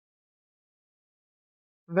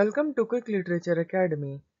Welcome to Quick Literature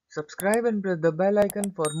Academy. Subscribe and press the bell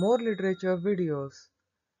icon for more literature videos.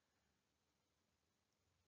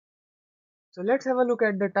 So let's have a look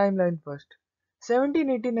at the timeline first.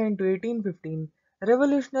 1789 to 1815,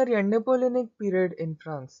 Revolutionary and Napoleonic period in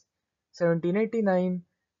France. 1789,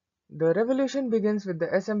 the revolution begins with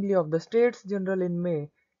the Assembly of the States General in May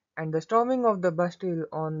and the storming of the Bastille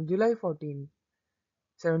on July 14.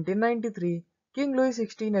 1793, King Louis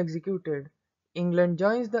XVI executed. England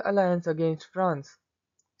joins the alliance against France.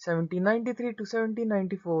 1793 to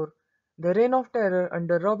 1794, the Reign of Terror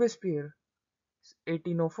under Robespierre.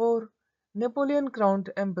 1804, Napoleon crowned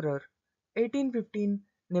emperor. 1815,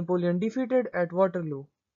 Napoleon defeated at Waterloo.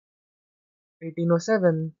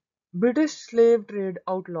 1807, British slave trade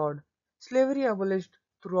outlawed. Slavery abolished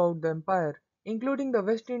throughout the empire, including the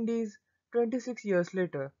West Indies 26 years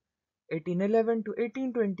later. 1811 to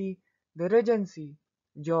 1820, the Regency.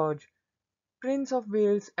 George, Prince of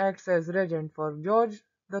Wales, acts as regent for George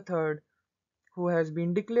III, who has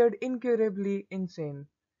been declared incurably insane.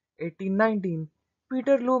 1819,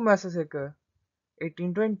 Peterloo Massacre.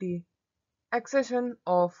 1820, Accession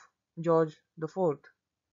of George IV.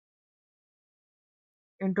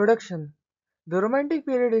 Introduction. The Romantic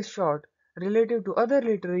period is short relative to other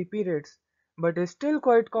literary periods, but is still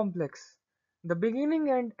quite complex. The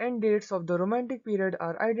beginning and end dates of the Romantic period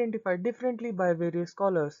are identified differently by various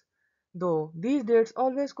scholars, though these dates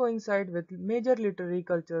always coincide with major literary,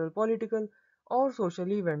 cultural, political, or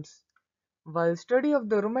social events. While study of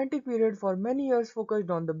the Romantic period for many years focused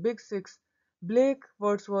on the Big Six, Blake,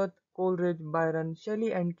 Wordsworth, Coleridge, Byron,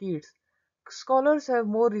 Shelley and Keats, scholars have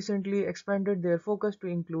more recently expanded their focus to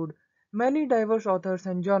include many diverse authors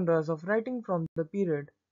and genres of writing from the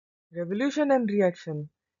period. Revolution and reaction.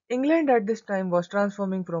 England at this time was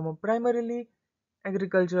transforming from a primarily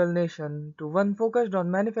agricultural nation to one focused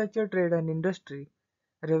on manufacture, trade and industry.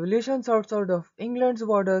 Revolutions outside of England's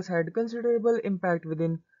borders had considerable impact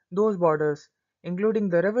within those borders, including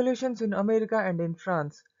the revolutions in America and in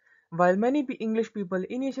France. While many English people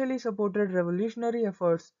initially supported revolutionary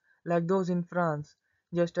efforts like those in France,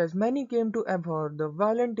 just as many came to abhor the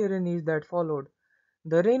violent tyrannies that followed.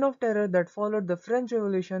 The reign of terror that followed the French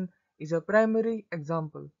Revolution is a primary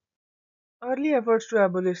example. Early efforts to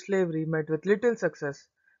abolish slavery met with little success.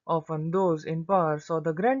 Often those in power saw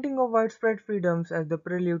the granting of widespread freedoms as the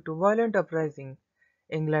prelude to violent uprising.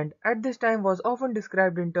 England at this time was often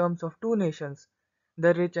described in terms of two nations,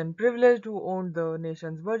 the rich and privileged who owned the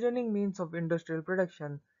nation's burgeoning means of industrial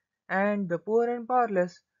production, and the poor and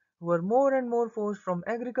powerless who were more and more forced from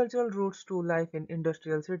agricultural roots to life in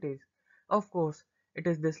industrial cities. Of course, it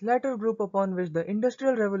is this latter group upon which the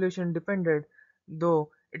Industrial Revolution depended, though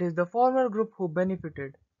it is the former group who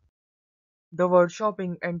benefited. The word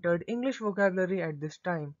shopping entered English vocabulary at this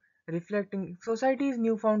time, reflecting society's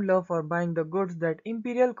newfound love for buying the goods that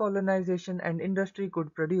imperial colonization and industry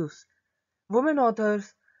could produce. Women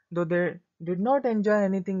authors, though they did not enjoy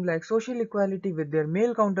anything like social equality with their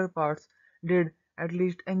male counterparts, did at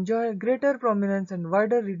least enjoy greater prominence and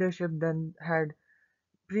wider readership than had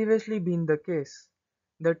previously been the case.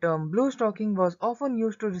 The term bluestocking was often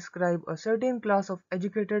used to describe a certain class of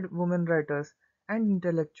educated women writers and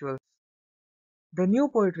intellectuals. The new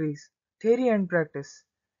poetries, theory and practice.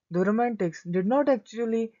 The Romantics did not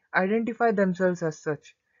actually identify themselves as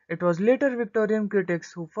such. It was later Victorian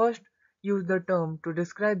critics who first used the term to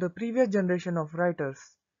describe the previous generation of writers.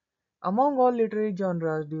 Among all literary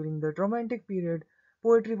genres during the Romantic period,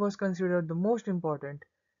 poetry was considered the most important.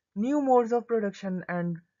 New modes of production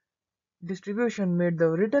and distribution made the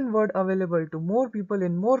written word available to more people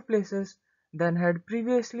in more places than had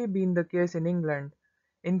previously been the case in England.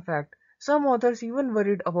 In fact, some authors even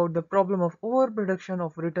worried about the problem of overproduction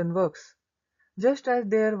of written works. Just as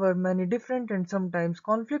there were many different and sometimes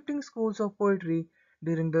conflicting schools of poetry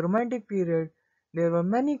during the Romantic period, there were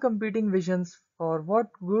many competing visions for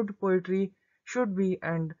what good poetry should be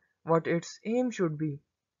and what its aim should be.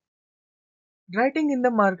 Writing in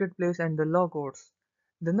the marketplace and the law courts.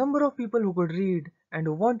 The number of people who could read and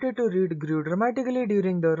who wanted to read grew dramatically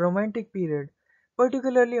during the Romantic period,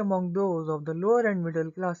 particularly among those of the lower and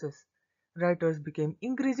middle classes. Writers became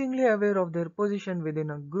increasingly aware of their position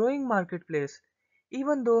within a growing marketplace,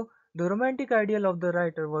 even though the romantic ideal of the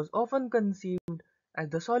writer was often conceived as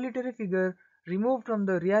the solitary figure removed from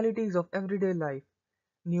the realities of everyday life.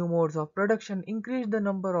 New modes of production increased the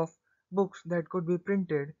number of books that could be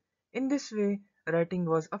printed. In this way, writing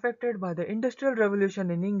was affected by the Industrial Revolution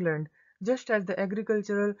in England just as the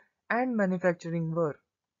agricultural and manufacturing were.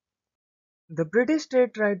 The British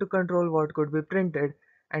state tried to control what could be printed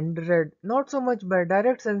and read not so much by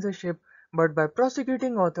direct censorship but by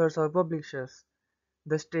prosecuting authors or publishers.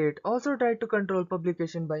 The state also tried to control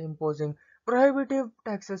publication by imposing prohibitive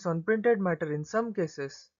taxes on printed matter in some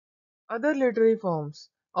cases. Other literary forms.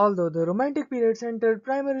 Although the Romantic period centered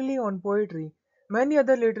primarily on poetry, many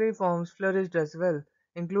other literary forms flourished as well,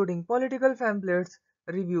 including political pamphlets,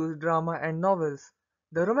 reviews, drama, and novels.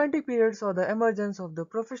 The Romantic period saw the emergence of the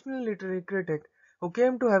professional literary critic, who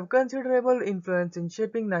came to have considerable influence in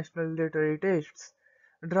shaping national literary tastes.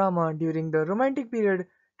 Drama during the Romantic period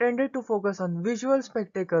tended to focus on visual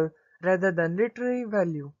spectacle rather than literary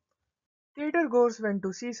value. Theatergoers went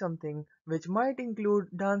to see something, which might include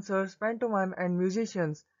dancers, pantomime, and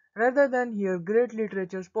musicians, rather than hear great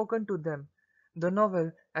literature spoken to them. The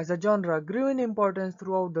novel, as a genre, grew in importance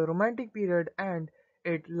throughout the Romantic period and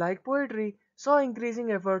it, like poetry, saw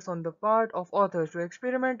increasing efforts on the part of authors to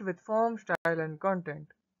experiment with form, style, and content.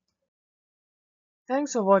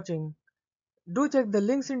 Thanks for watching. Do check the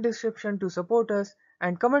links in description to support us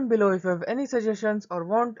and comment below if you have any suggestions or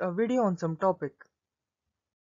want a video on some topic.